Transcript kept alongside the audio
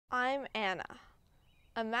I'm Anna.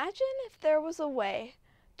 Imagine if there was a way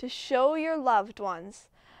to show your loved ones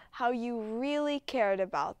how you really cared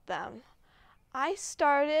about them. I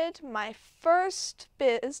started my first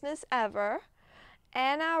business ever,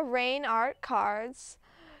 Rane Art Cards,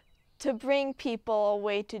 to bring people a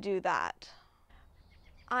way to do that.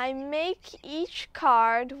 I make each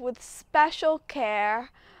card with special care.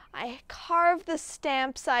 I carve the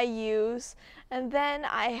stamps I use, and then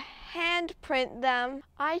I hand print them.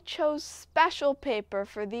 I chose special paper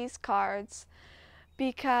for these cards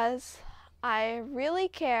because I really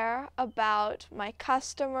care about my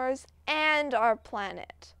customers and our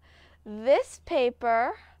planet. This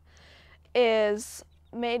paper is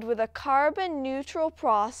made with a carbon neutral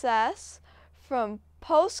process from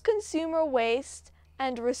post-consumer waste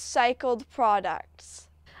and recycled products.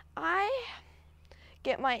 I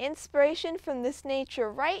get my inspiration from this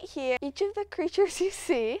nature right here. Each of the creatures you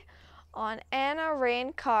see on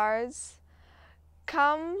Rane Cards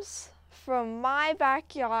comes from my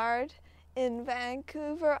backyard in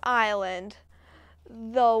Vancouver Island.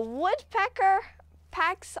 The woodpecker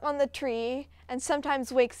pecks on the tree and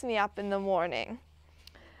sometimes wakes me up in the morning.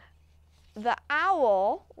 The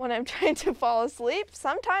owl, when I'm trying to fall asleep,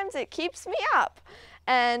 sometimes it keeps me up.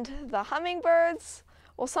 And the hummingbirds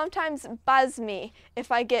will sometimes buzz me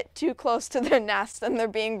if I get too close to their nest and they're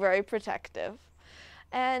being very protective.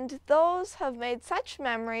 And those have made such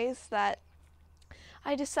memories that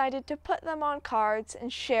I decided to put them on cards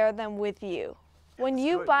and share them with you. When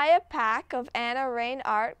you buy a pack of Rane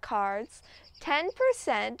Art Cards,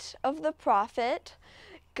 10% of the profit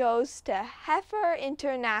goes to Heifer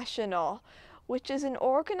International, which is an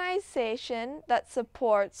organization that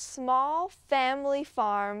supports small family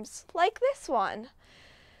farms like this one.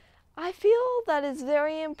 I feel that is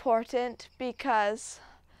very important because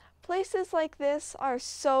places like this are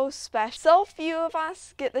so special. So few of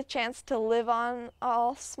us get the chance to live on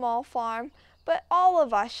a small farm, but all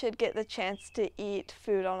of us should get the chance to eat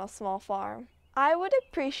food on a small farm. I would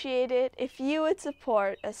appreciate it if you would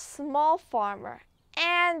support a small farmer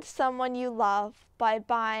and someone you love by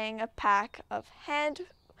buying a pack of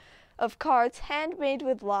cards handmade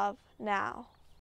with love now.